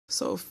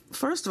So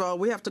first of all,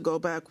 we have to go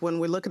back when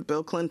we look at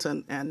Bill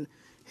Clinton and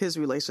his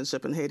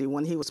relationship in Haiti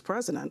when he was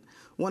president.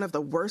 One of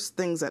the worst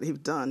things that he's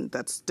done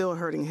that's still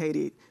hurting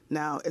Haiti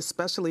now,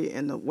 especially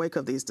in the wake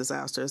of these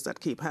disasters that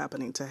keep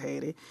happening to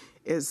Haiti,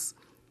 is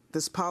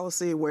this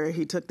policy where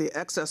he took the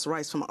excess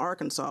rice from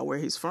Arkansas, where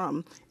he's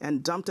from,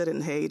 and dumped it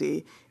in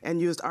Haiti and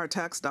used our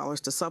tax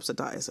dollars to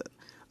subsidize it.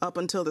 Up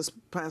until this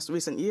past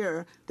recent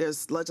year,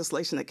 there's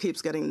legislation that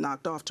keeps getting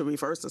knocked off to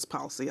reverse this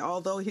policy,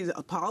 although he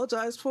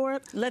apologized for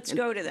it. Let's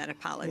go to that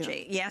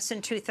apology. Yeah. Yes,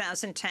 in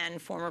 2010,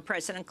 former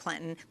President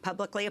Clinton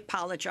publicly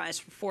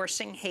apologized for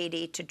forcing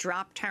Haiti to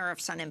drop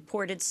tariffs on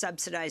imported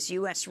subsidized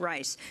U.S.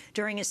 rice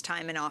during his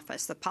time in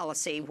office. The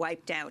policy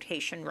wiped out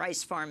Haitian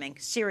rice farming,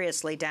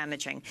 seriously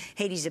damaging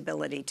Haiti's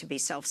ability to be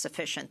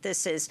self-sufficient.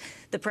 This is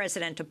the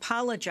president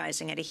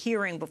apologizing at a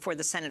hearing before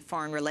the Senate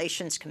Foreign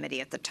Relations Committee.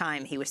 At the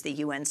time, he was the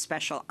UN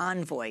Special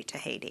Envoy to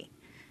Haiti.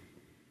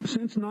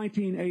 Since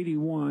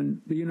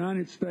 1981, the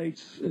United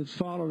States has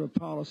followed a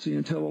policy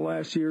until the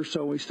last year or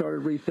so we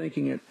started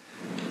rethinking it,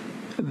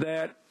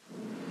 that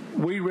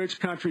we rich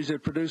countries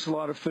that produce a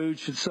lot of food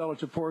should sell it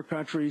to poor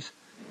countries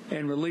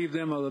and relieve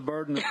them of the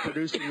burden of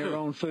producing their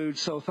own food.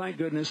 So thank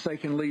goodness they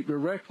can leap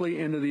directly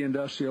into the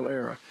industrial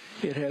era.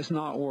 It has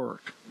not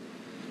worked.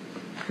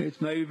 It's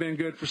maybe been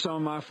good for some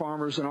of my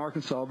farmers in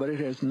Arkansas, but it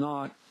has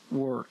not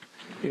worked.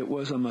 It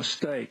was a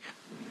mistake.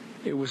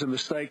 It was a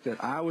mistake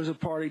that I was a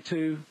party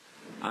to.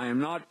 I am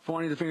not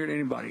pointing the finger at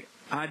anybody.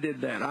 I did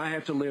that. I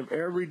have to live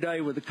every day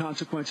with the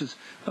consequences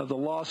of the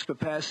lost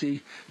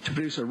capacity to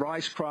produce a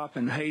rice crop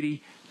in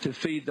Haiti to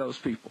feed those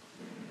people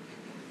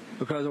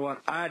because of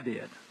what I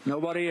did.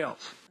 Nobody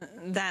else.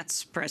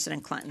 That's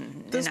President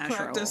Clinton. This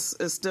practice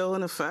is still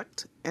in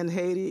effect, and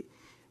Haiti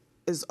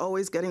is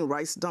always getting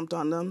rice dumped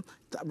on them.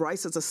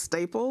 Rice is a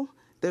staple.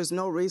 There's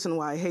no reason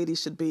why Haiti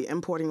should be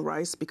importing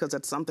rice because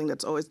that's something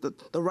that's always,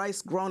 the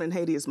rice grown in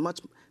Haiti is much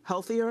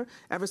healthier.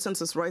 Ever since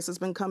this rice has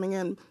been coming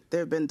in,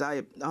 there have been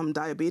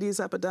diabetes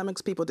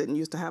epidemics. People didn't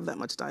used to have that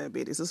much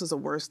diabetes. This is the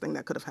worst thing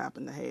that could have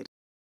happened to Haiti.